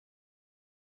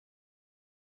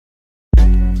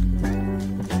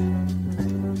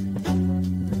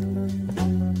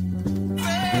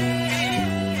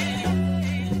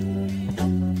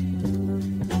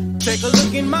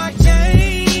look in my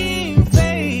game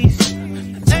face.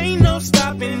 Ain't no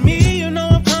stopping me, you know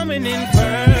I'm coming in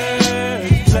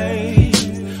first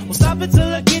place. Won't stop it till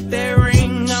I get that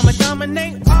ring. I'ma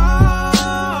dominate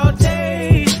all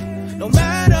day. No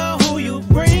matter who you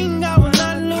bring, I will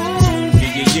not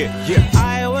lose. Yeah.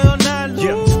 I will not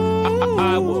lose.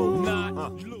 I will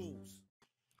not lose.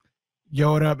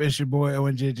 Yo, what up? It's your boy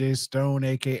ONJJ Stone,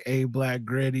 aka Black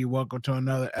Gritty. Welcome to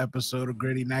another episode of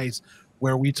Gritty Nights,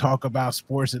 where we talk about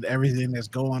sports and everything that's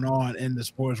going on in the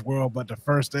sports world. But the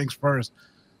first things first,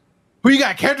 who you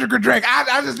got, Kendrick or Drake?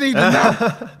 I just need to know.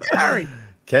 Harry.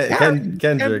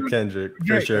 Kendrick,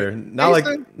 for sure. Not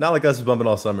like us bumping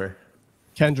all summer.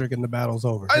 Kendrick and the battle's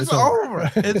over. It's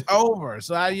over. It's over.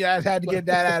 So I had to get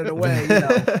that out of the way, you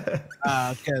know.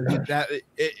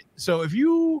 So if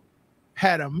you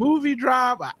had a movie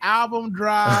drop, an album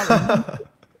drop,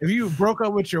 if you broke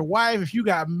up with your wife, if you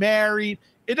got married,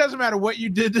 it doesn't matter what you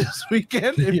did this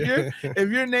weekend. If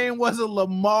your name wasn't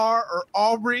Lamar or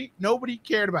Aubrey, nobody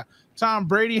cared about it. Tom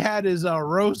Brady had his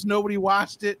roast. Nobody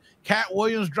watched it. Cat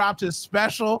Williams dropped his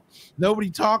special. Nobody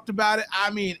talked about it.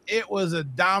 I mean, it was a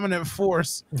dominant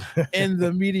force in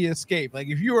the media scape. Like,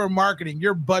 if you were marketing,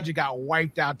 your budget got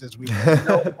wiped out this weekend.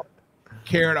 Nobody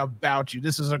cared about you.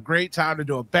 This is a great time to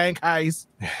do a bank heist,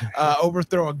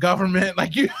 overthrow a government.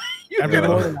 Like you Every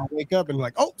morning I wake up and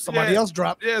like, oh, somebody else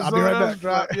dropped. Yeah, I'll be right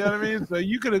back. You know what I mean? So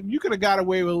you could have got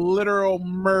away with literal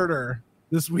murder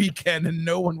this weekend, and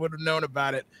no one would have known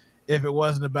about it if it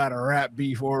wasn't about a rap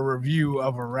beef or a review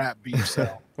of a rap beef. So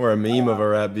Or a meme of a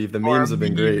rap beef. The memes have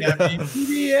been great.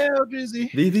 BBL Drizzy.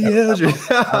 BBL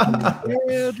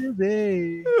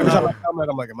Drizzy. Every time I comment,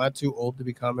 I'm like, am I too old to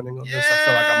be commenting on this? I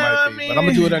feel like I might be, but I'm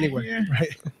gonna do it anyway.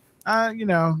 Right? You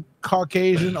know,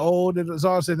 Caucasian, old, it's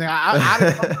all the same thing. I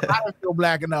didn't feel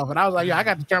black enough, and I was like, yeah, I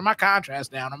got to turn my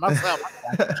contrast down on myself.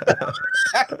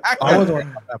 I was worried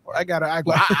about that part. I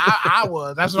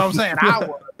was. That's what I'm saying. I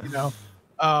was. You know,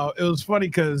 it was funny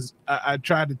because I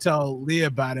tried to tell Leah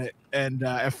about it, and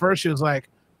at first she was like,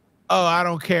 "Oh, I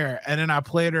don't care," and then I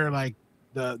played her like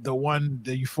the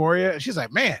Euphoria, and she's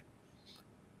like, "Man,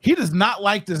 he does not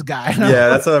like this guy." Yeah,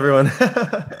 that's how everyone.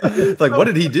 It's like, what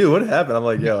did he do? What happened? I'm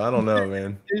like, yo, I don't know,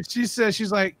 man. She said,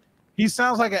 she's like, he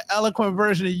sounds like an eloquent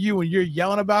version of you when you're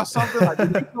yelling about something. Like,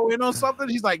 when you go in on something,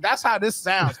 she's like, that's how this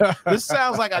sounds. This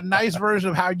sounds like a nice version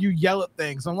of how you yell at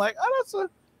things. I'm like, oh,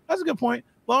 that's a good point.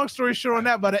 Long story short on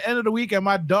that, by the end of the weekend,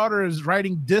 my daughter is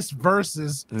writing diss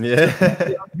verses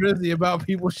Drizzy about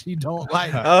people she don't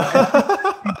like.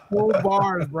 Full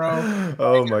bars, bro.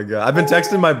 Oh my god. I've been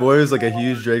texting my boy who's like a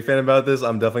huge Drake fan about this.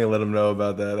 I'm definitely gonna let him know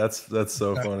about that. That's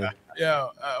so funny. Yeah,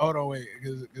 hold on, wait,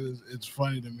 because it's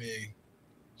funny to me.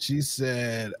 She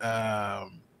said,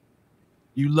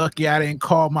 you lucky I didn't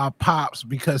call my pops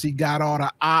because he got all the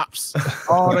ops,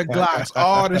 all the Glocks,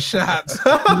 all the shots.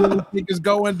 You really think it's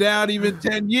going down even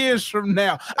 10 years from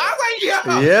now? I was like,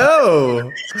 yo.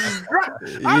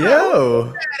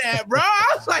 Bro.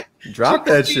 I was like, drop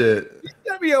that shit. She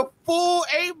gave me a full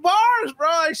 8 bars, bro.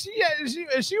 Like she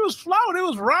was flowing. It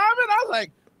was rhyming. I was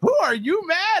like, who are you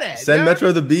mad at? Send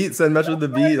Metro the beat. Like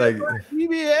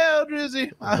BBL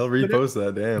Drizzy. He'll repost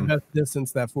that. Damn. Best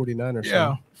distance that 49ers.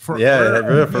 Yeah. For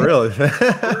real.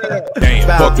 Damn.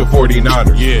 Fuck the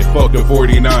 49ers. Yeah. Fuck the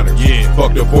 49ers. Yeah.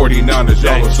 Fuck the 49ers.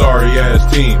 Y'all a sorry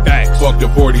ass team. Thanks. Fuck the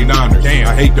 49ers. Damn.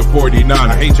 I hate the 49ers.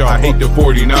 I hate y'all. I hate the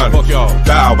 49ers. Fuck y'all.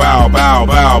 Bow, bow, bow,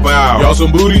 bow, bow. Y'all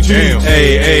some booty cheeks.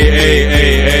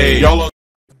 Hey. Y'all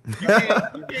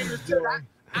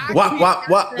What?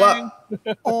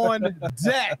 On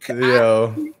deck.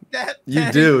 Yo.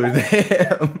 You do.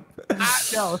 Damn.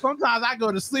 Sometimes I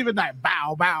go to sleep at night.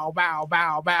 Bow, bow, bow,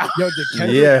 bow, bow. Yo, did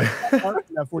Kendrick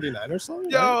that 49ers song?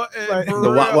 Yo, right?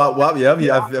 The wop. Yeah,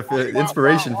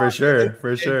 inspiration for sure.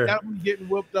 Definitely getting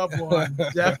whooped up on.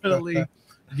 Definitely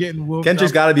getting whooped.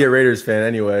 Kendrick's got to be a Raiders fan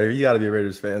anyway. He got to be a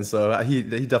Raiders fan, so he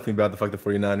definitely about to fuck the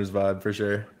 49ers vibe for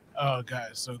sure. Oh god,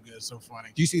 so good, so funny.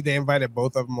 Do you see they invited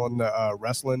both of them on the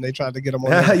wrestling? They tried to get them on.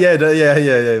 yeah,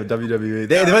 WWE.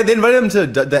 They invited him to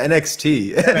the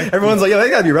NXT. Everyone's like, yo,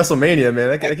 they gotta be WrestleMania, man.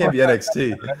 That can't be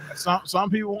NXT. Some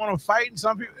people want to fight, and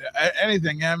some people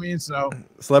anything. You know what I mean, so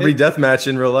celebrity death match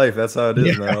in real life. That's how it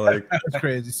is now. Like, that's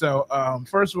crazy. So,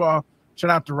 first of all, shout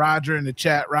out to Roger in the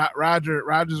chat.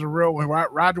 Roger's a real one.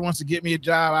 Roger wants to get me a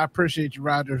job. I appreciate you,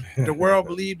 Roger. The world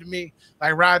believed in me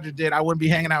like Roger did. I wouldn't be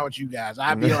hanging out with you guys.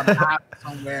 I'd be on the island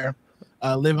somewhere,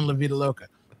 living La Vida Loca.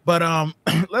 But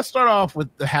let's start off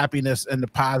with the happiness and the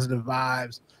positive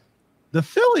vibes. The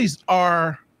Phillies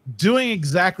are doing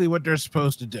exactly what they're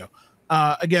supposed to do.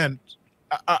 Again,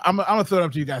 I'm gonna throw it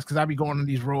up to you guys because I'll be going on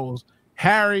these roles.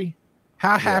 Harry,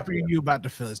 how happy are you about the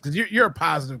Phillies? Because you're a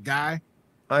positive guy.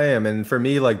 I am, and for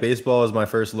me, like baseball is my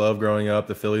first love growing up.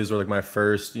 The Phillies were like my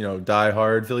first,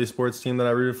 die-hard Philly sports team that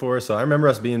I rooted for. So I remember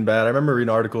us being bad. I remember reading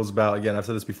articles about, again, I've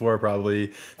said this before, probably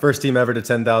first team ever to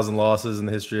 10,000 losses in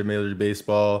the history of Major League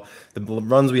Baseball. The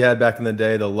runs we had back in the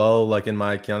day, the lull, like in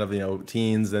my kind of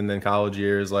teens and then college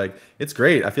years, like it's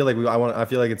great. I feel like I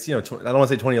feel like it's I don't want to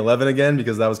say 2011 again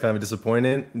because that was kind of a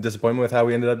disappointment with how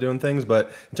we ended up doing things.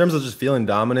 But in terms of just feeling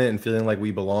dominant and feeling like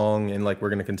we belong and like we're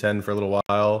going to contend for a little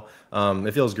while.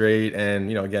 It feels great, and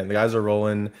again, the guys are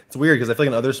rolling. It's weird because I feel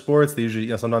like in other sports, they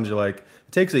usually, sometimes you're like,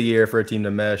 it takes a year for a team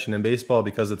to mesh, and in baseball,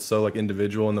 because it's so like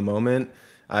individual in the moment,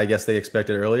 I guess they expect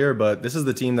it earlier. But this is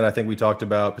the team that I think we talked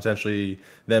about potentially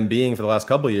them being for the last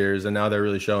couple of years, and now they're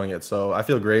really showing it. So I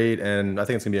feel great, and I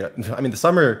think it's gonna be. I mean, the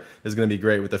summer is gonna be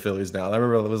great with the Phillies now. I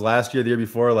remember it was last year, the year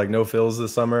before, like no Phils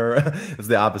this summer. It's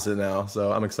the opposite now,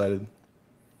 so I'm excited.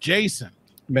 Jason.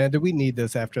 Man, do we need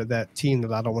this after that team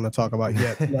that I don't want to talk about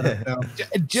yet?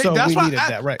 So that's we why needed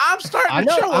that, right? I'm starting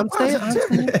to show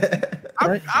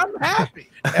I'm happy.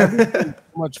 Everything's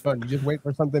so much fun. You just wait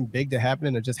for something big to happen,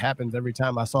 and it just happens every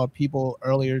time. I saw people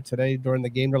earlier today during the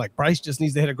game. They're like, Bryce just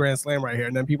needs to hit a grand slam right here.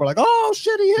 And then people are like, oh,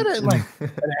 shit, he hit it. Like, and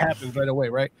it happens right away,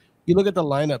 right? You look at the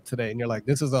lineup today, and you're like,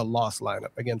 this is a lost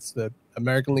lineup against the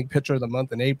American League Pitcher of the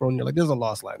Month in April. And you're like, this is a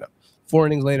lost lineup. 4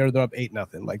 innings later, they're up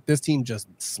 8-0. Like, this team just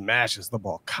smashes the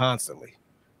ball constantly.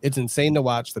 It's insane to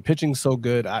watch. The pitching's so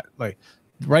good.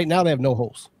 Right now, they have no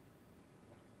holes.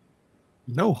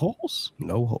 No holes?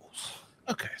 No holes.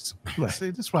 Okay. So, see,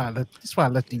 this is why I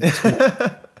let these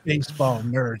baseball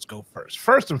nerds go first.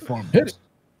 First and foremost,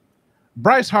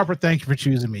 Bryce Harper, thank you for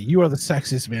choosing me. You are the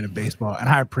sexiest man in baseball, and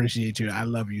I appreciate you. I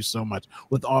love you so much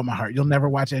with all my heart. You'll never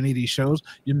watch any of these shows.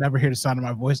 You'll never hear the sound of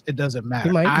my voice. It doesn't matter.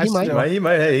 He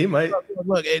might.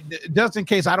 Look, just in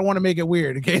case, I don't want to make it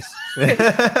weird. In case.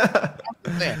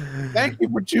 Thank you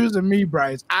for choosing me,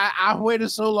 Bryce. I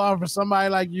waited so long for somebody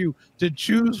like you to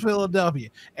choose Philadelphia,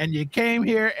 and you came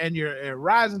here, and you're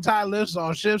rising tide lifts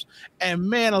all ships, and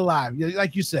man alive,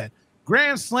 like you said,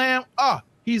 grand slam.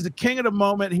 He's the king of the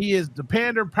moment. He is the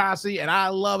pander posse, and I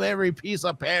love every piece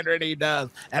of pandering he does,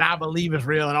 and I believe it's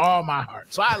real in all my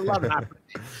heart. So I love it.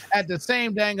 At the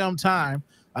same dang time,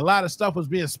 a lot of stuff was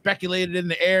being speculated in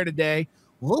the air today.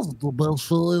 This is the best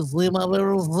Phillies team I've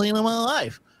ever seen in my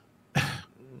life.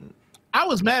 I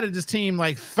was mad at this team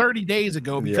like 30 days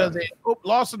ago because they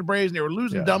lost to the Braves and they were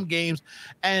losing dumb games,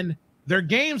 and they're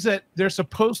games that they're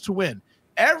supposed to win.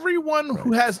 Everyone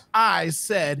who has eyes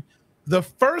said the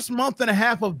first month and a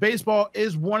half of baseball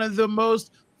is one of the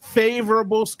most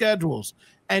favorable schedules,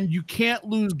 and you can't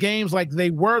lose games like they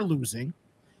were losing.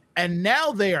 And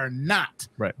now they are not.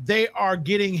 Right. They are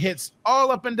getting hits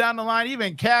all up and down the line.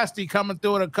 Even Casty coming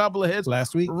through with a couple of hits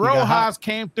last week. Rojas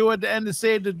came through at the end to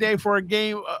save the day for a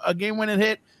game-winning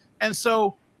hit. And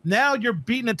so now you're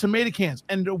beating the tomato cans.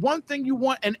 And the one thing you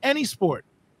want in any sport,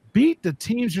 beat the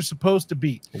teams you're supposed to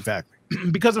beat. Exactly.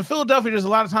 Because in Philadelphia, there's a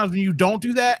lot of times when you don't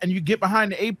do that and you get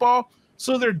behind the 8-ball.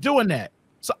 So they're doing that.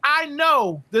 So I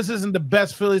know this isn't the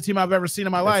best Phillies team I've ever seen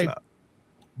in my life.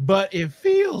 But it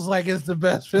feels like it's the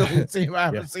best Phillies team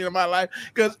I've ever seen in my life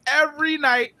because every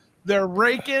night they're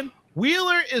raking.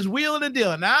 Wheeler is wheeling and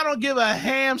dealing. Now, I don't give a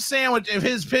ham sandwich if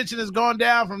his pitching has gone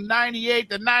down from 98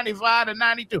 to 95 to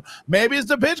 92. Maybe it's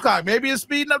the pitch clock. Maybe it's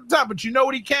speeding up the top. But you know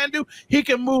what he can do? He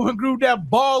can move and groove that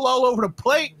ball all over the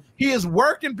plate. He is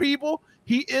working people.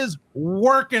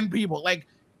 Like,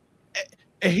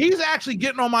 he's actually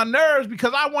getting on my nerves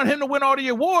because I want him to win all the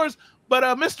awards. But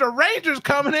Mr. Ranger's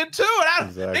coming in too,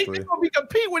 and they think we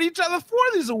compete with each other for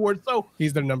these awards. So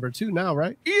he's their number 2 now,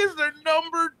 right? He is their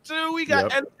number 2. We got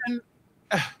and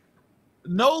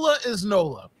Nola is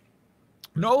Nola.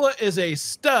 Nola is a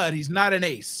stud. He's not an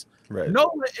ace. Right.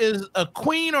 Nola is a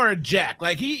queen or a jack.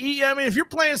 Like he. I mean, if you're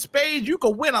playing spades, you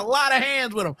can win a lot of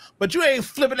hands with him, but you ain't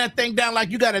flipping that thing down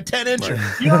like you got a 10-incher.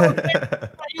 Right. You know what I'm saying?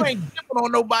 You ain't dipping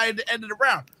on nobody at the end of the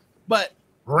round. But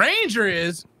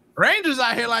Ranger's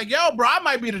out here like, yo, bro, I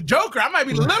might be the Joker. I might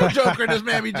be the little Joker in this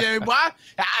Mammy Jammy, boy.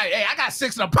 I got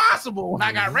 6 in a possible when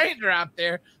I got Ranger out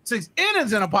there. 6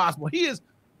 innings in a possible. He is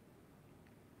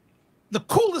the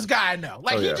coolest guy I know.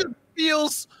 Like, he just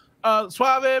feels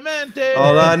suavemente.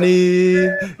 All I need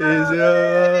is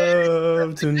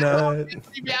love tonight.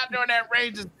 He be out there on that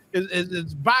range.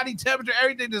 His body temperature,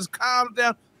 everything just calms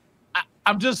down.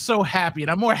 I'm just so happy,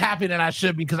 and I'm more happy than I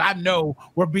should be because I know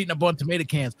we're beating up on tomato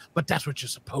cans, but that's what you're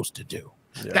supposed to do.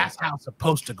 Yeah. That's how it's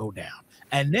supposed to go down.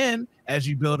 And then as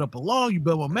you build up along, you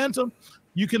build momentum,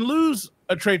 you can lose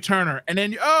a Trey Turner, and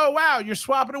then, oh, wow, you're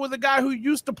swapping it with a guy who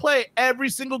used to play every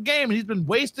single game, and he's been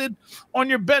wasted on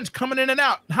your bench coming in and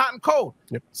out, hot and cold.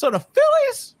 Yep. So the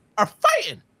Phillies are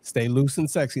fighting. Stay loose and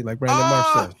sexy, like Brandon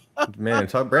Marsh said. Man,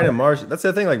 talk Brandon Marsh. That's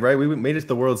the thing, like, right? We made it to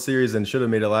the World Series and should have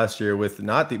made it last year with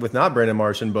not Brandon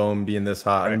Marsh and Bohm being this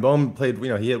hot. Right. I mean, Bohm played,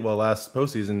 he hit well last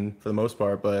postseason for the most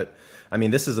part, but I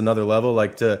mean, this is another level.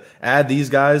 Like, to add these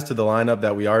guys to the lineup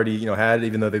that we already, had,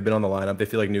 even though they've been on the lineup, they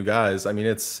feel like new guys. I mean,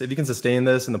 if you can sustain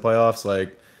this in the playoffs,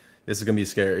 like, this is gonna be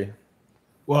scary.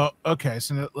 Well, okay,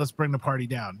 so let's bring the party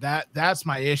down. That's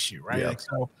my issue, right? Yeah. Like,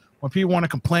 so when people want to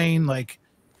complain, like,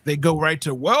 they go right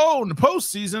to, well, in the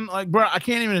postseason, like, bro, I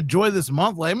can't even enjoy this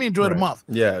month. Let me enjoy the month.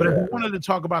 Yeah. But if we wanted to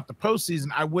talk about the postseason,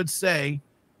 I would say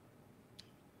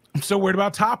I'm still worried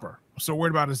about Topper. I'm still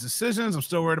worried about his decisions. I'm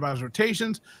still worried about his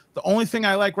rotations. The only thing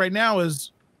I like right now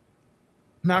is,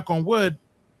 knock on wood,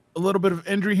 a little bit of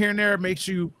injury here and there makes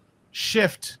you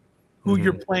shift who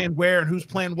you're playing where and who's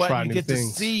playing what. You get to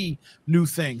see new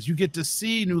things. You get to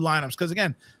see new lineups. Because,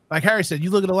 again, like Harry said,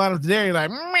 you look at the lineup today, you're like,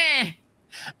 meh.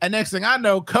 And next thing I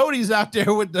know, Cody's out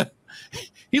there with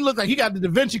he looked like he got the Da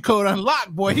Vinci Code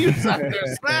unlocked, boy. He was out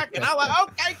there smacking. I'm like,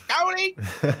 okay, Cody.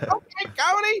 Okay,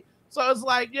 Cody. So it's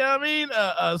like, you know what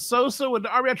I mean? Sosa with the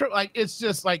RBI triple. Like, it's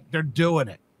just like they're doing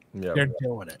it. Yeah, they're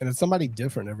doing it. And it's somebody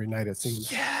different every night, it seems.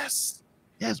 Yes.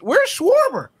 Where's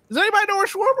Schwarber? Does anybody know where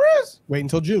Schwarber is? Wait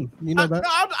until June. You know that? No,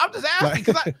 I'm just asking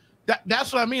because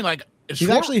that's what I mean. Like, he's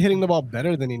actually hitting the ball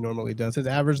better than he normally does. His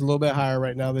average is a little bit higher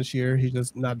right now this year. He's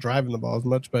just not driving the ball as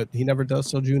much, but he never does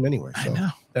till June anyway. So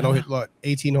then he'll hit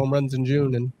 18 home runs in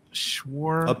June and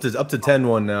Schwarber up to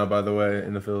 10-1 now, by the way,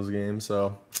 in the Phillies game.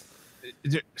 So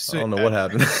I don't know what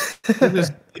happened.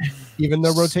 Even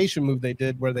the rotation move they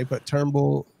did where they put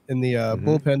Turnbull in the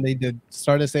bullpen, they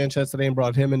started Sanchez today and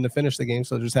brought him in to finish the game.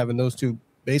 So just having those two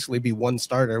basically be one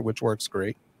starter, which works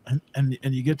great. And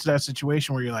you get to that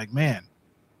situation where you're like, man,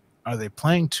 are they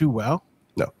playing too well?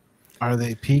 No. Are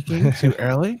they peaking too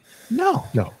early? No.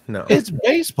 It's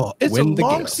baseball. It's a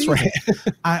long season. Right.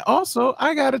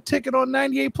 I got a ticket on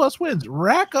 98 plus wins.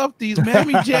 Rack up these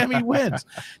mammy jammy wins.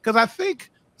 Because I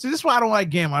think, this is why I don't like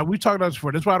gambling. We talked about this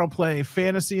before. This is why I don't play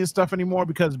fantasy and stuff anymore,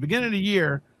 because at the beginning of the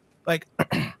year, like,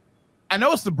 I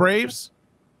know it's the Braves,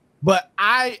 but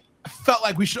I felt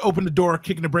like we should open the door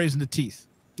kicking the Braves in the teeth.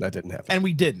 That didn't happen. And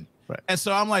we didn't. Right. And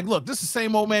so I'm like, look, this is the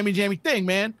same old mammy jammy thing,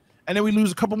 man. And then we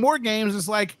lose a couple more games. It's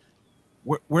like,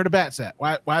 where the bats at?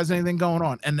 Why is anything going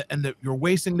on? And you're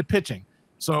wasting the pitching.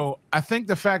 So I think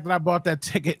the fact that I bought that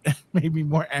ticket made me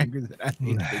more angry than I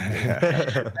needed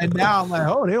to be. And now I'm like,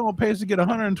 oh, they don't pay us to get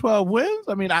 112 wins?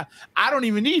 I mean, I don't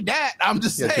even need that. I'm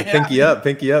just saying. Pinky up,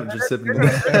 just sipping.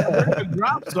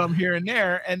 Drop some here and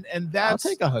there, and that's.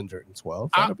 I'll take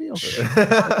 112. That'll be okay.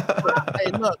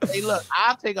 Hey, look,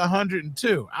 I'll take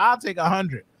 102. I'll take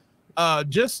 100.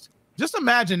 Just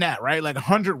imagine that, right? Like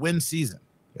 100-win season.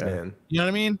 Yeah. Man. You know what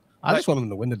I mean? I just want them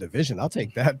to win the division. I'll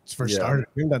take that for starters.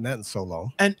 We haven't done that in so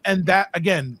long. And that,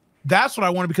 again, that's what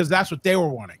I wanted, because that's what they were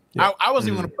wanting. Yeah. I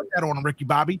wasn't even going to put that on Ricky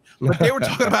Bobby, but they were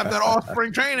talking about that all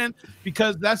spring training,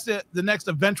 because that's the next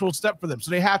eventual step for them.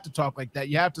 So they have to talk like that.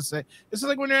 You have to say, this is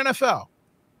like when you're NFL,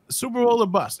 Super Bowl or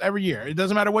bust every year. It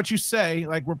doesn't matter what you say.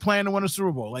 Like, we're playing to win a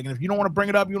Super Bowl. Like, and if you don't want to bring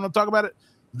it up, you want to talk about it,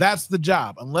 that's the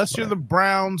job. Unless you're the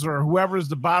Browns or whoever's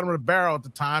the bottom of the barrel at the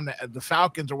time, the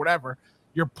Falcons or whatever,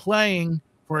 you're playing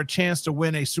for a chance to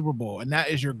win a Super Bowl, and that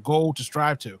is your goal to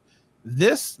strive to.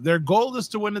 Their goal is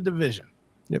to win the division.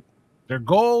 Yep. Their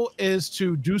goal is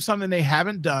to do something they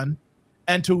haven't done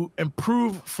and to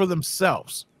improve for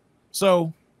themselves.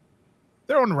 So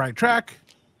they're on the right track.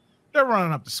 They're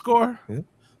running up the score. Yep.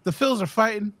 The Phils are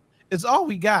fighting. It's all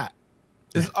we got.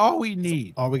 It's all we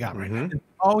need. All we got right now. It's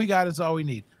all we got is all we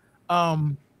need. JT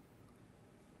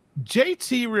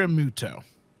Realmuto.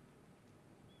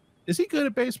 Is he good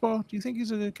at baseball? Do you think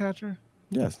he's a good catcher?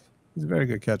 Yes, he's a very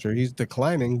good catcher. He's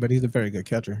declining, but he's a very good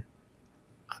catcher.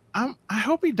 I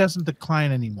hope he doesn't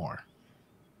decline anymore.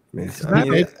 I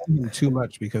mean, too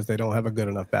much because they don't have a good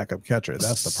enough backup catcher.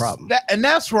 That's the problem.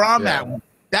 That's where I'm at.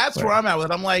 That's where I'm at with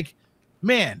it. I'm like,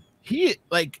 man,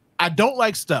 I don't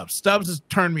like Stubbs. Stubbs has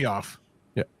turned me off.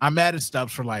 Yeah. I'm mad at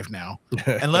Stubbs for life now.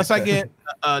 Unless I get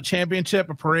a championship,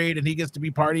 a parade, and he gets to be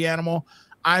party animal,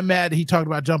 I'm mad that he talked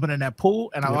about jumping in that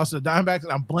pool, and I lost the Diamondbacks.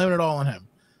 I'm blaming it all on him.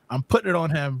 I'm putting it on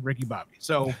him, Ricky Bobby.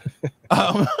 So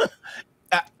I'm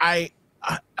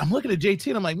looking at JT,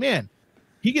 and I'm like, man,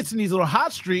 he gets in these little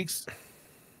hot streaks,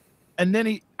 and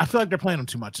then I feel like they're playing him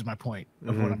too much, is my point.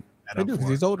 Of what I'm they do, because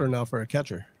he's older now for a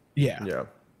catcher. Yeah.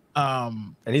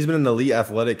 And he's been an elite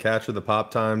athletic catcher, the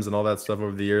pop times and all that stuff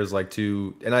over the years.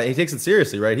 He takes it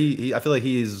seriously, right? I feel like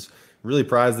he's really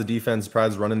prides the defense,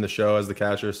 prides running the show as the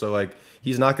catcher. So like,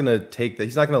 he's not going to take that.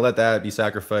 He's not going to let that be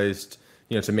sacrificed,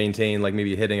 to maintain like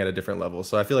maybe hitting at a different level.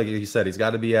 So I feel like you said, he's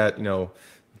got to be at,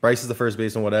 Bryce is the first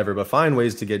baseman, whatever, but find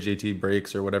ways to get JT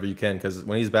breaks or whatever you can, because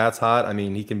when his bat's hot, I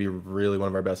mean, he can be really one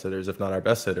of our best hitters, if not our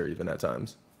best hitter, even at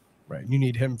times. Right. You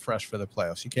need him fresh for the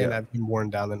playoffs. You can't have him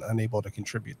worn down and unable to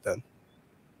contribute then.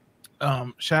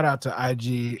 Shout out to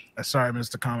IG. Sorry, I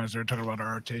missed the comments. They're talking about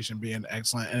our rotation being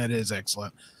excellent, and it is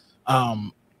excellent.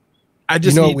 I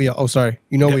just we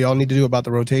all need to do about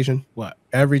the rotation. What?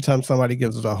 Every time somebody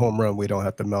gives us a home run, we don't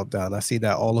have to melt down. I see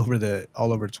that all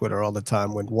over Twitter all the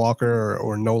time. When Walker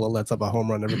or Nola lets up a home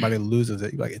run, everybody loses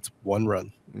it. You're like, it's one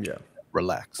run. Yeah.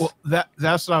 Relax. Well,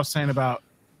 that's what I was saying about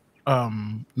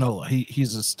Nola.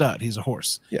 He's a stud. He's a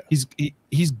horse. Yeah.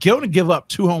 He's going to give up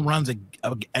 2 home runs a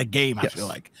game, I feel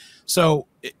like. So,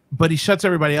 but he shuts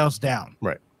everybody else down.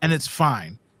 Right. And it's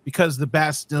fine because the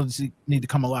bats still need to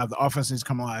come alive. The offense needs to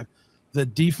come alive. The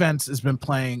defense has been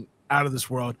playing out of this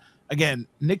world. Again,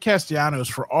 Nick Castellanos,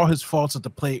 for all his faults at the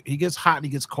plate, he gets hot and he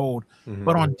gets cold. Mm-hmm.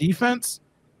 But on defense,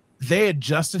 they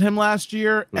adjusted him last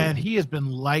year, and he has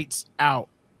been lights out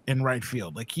in right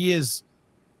field. Like, he is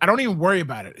 – I don't even worry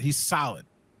about it. He's solid.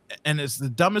 And it's the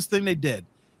dumbest thing they did.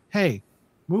 Hey,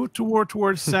 move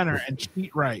towards center and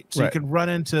cheat right so you can run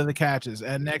into the catches.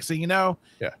 And next thing you know,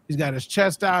 he's got his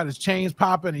chest out, his chains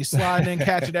popping, he's sliding in,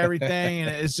 catching everything. And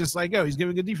it's just like, he's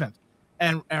giving good defense.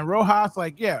 And Rojas,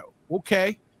 like,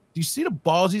 okay. Do you see the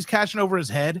balls he's catching over his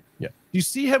head? Yeah. Do you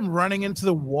see him running into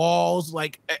the walls?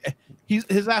 Like,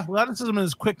 his athleticism and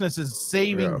his quickness is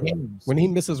saving games. When he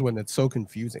misses one, it's so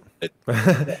confusing. It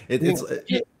does.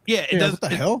 What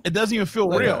the hell? It doesn't even feel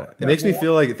real. It makes me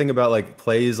feel like, think about like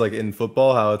plays like in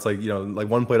football, how it's like, like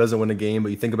one play doesn't win a game, but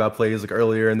you think about plays like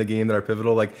earlier in the game that are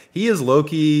pivotal. Like, he is low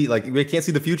key, like, we can't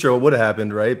see the future, what would have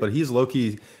happened, right? But he's low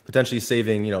key potentially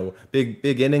saving,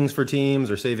 big innings for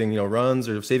teams, or saving, runs,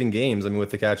 or saving games. I mean, with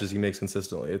the catches he makes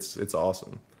consistently, it's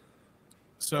awesome.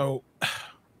 So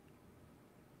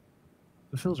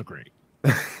the Phillies are great.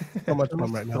 So much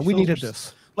fun right now. We needed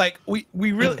this. Like, we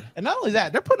really, and not only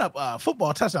that, they're putting up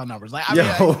football touchdown numbers. Like, I mean,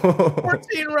 like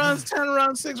 14 runs, 10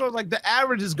 runs, 6 runs. Like, the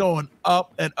average is going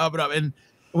up and up and up. And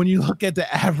when you look at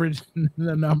the average,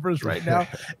 the numbers right now,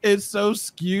 it's so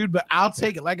skewed. But I'll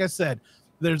take it. Like I said,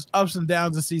 there's ups and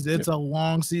downs this season. It's a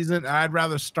long season. I'd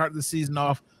rather start the season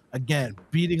off again,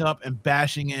 beating up and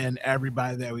bashing in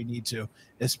everybody that we need to,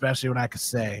 especially when I could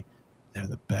say they're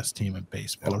the best team in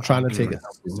baseball. And I'm trying to take it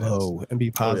slow and be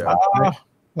positive.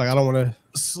 Like, I don't want to.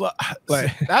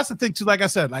 Like, that's the thing too. Like I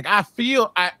said, like, I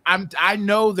feel I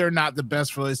know they're not the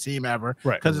best Phillies team ever,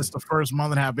 because it's the first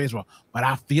month and a half of baseball. But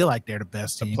I feel like they're the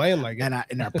best team. They're playing like it,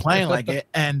 and they're playing like it.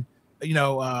 And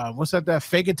what's that?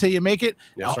 Fake it till you make it.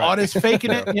 All this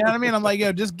faking it. You know what I mean? I'm like,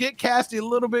 just get Casty a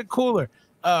little bit cooler.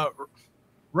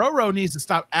 Roro needs to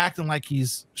stop acting like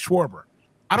he's Schwarber.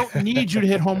 I don't need you to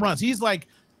hit home runs. He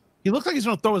looks like he's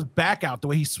gonna throw his back out the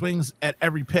way he swings at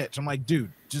every pitch. I'm like,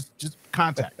 dude, just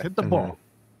contact, hit the ball.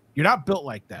 You're not built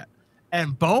like that.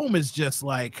 And Bohm is just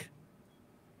like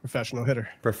professional hitter.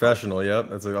 Professional,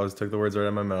 yep. I just took the words right out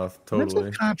of my mouth. Totally. When's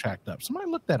his contract up? Somebody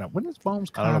look that up. When is Bohm's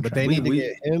contract? I don't know, but they need to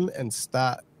get him and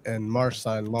Stott and Marsh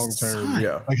signed long term.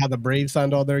 Yeah. Like how the Braves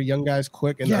signed all their young guys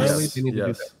quick and early. They need to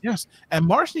do that. Yes. And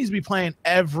Marsh needs to be playing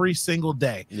every single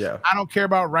day. Yeah. I don't care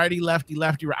about righty, lefty,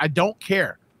 right. I don't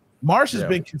care. Marsh has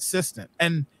been consistent.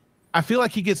 And I feel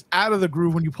like he gets out of the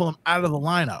groove when you pull him out of the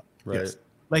lineup. Right. Yes.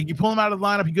 Like, you pull him out of the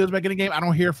lineup, he goes back in the game, I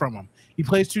don't hear from him. He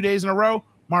plays 2 days in a row,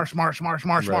 Marsh.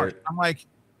 I'm like,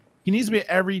 he needs to be an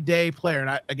everyday player.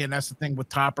 And again, that's the thing with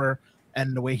Topper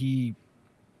and the way he,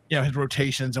 his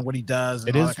rotations and what he does.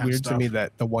 And it is weird to me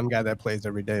that the one guy that plays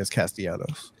every day is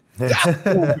Castellanos.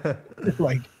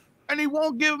 Like, and he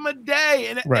won't give him a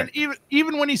day. And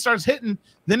even when he starts hitting,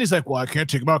 then he's like, well, I can't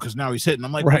take him out because now he's hitting.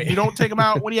 I'm like, well, you don't take him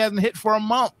out when he hasn't hit for a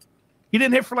month. He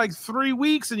didn't hit for like 3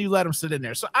 weeks, and you let him sit in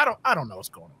there. So I don't know what's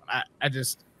going on.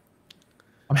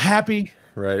 I'm happy.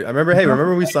 Right.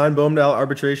 Remember we signed Bohm to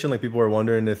arbitration? Like, people were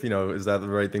wondering if, is that the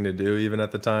right thing to do even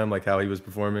at the time, like how he was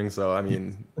performing. So, I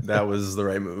mean, that was the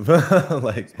right move.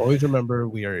 Like, always remember,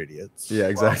 we are idiots. Yeah,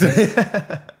 exactly.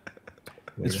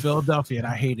 It's Philadelphia, and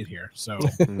I hate it here. So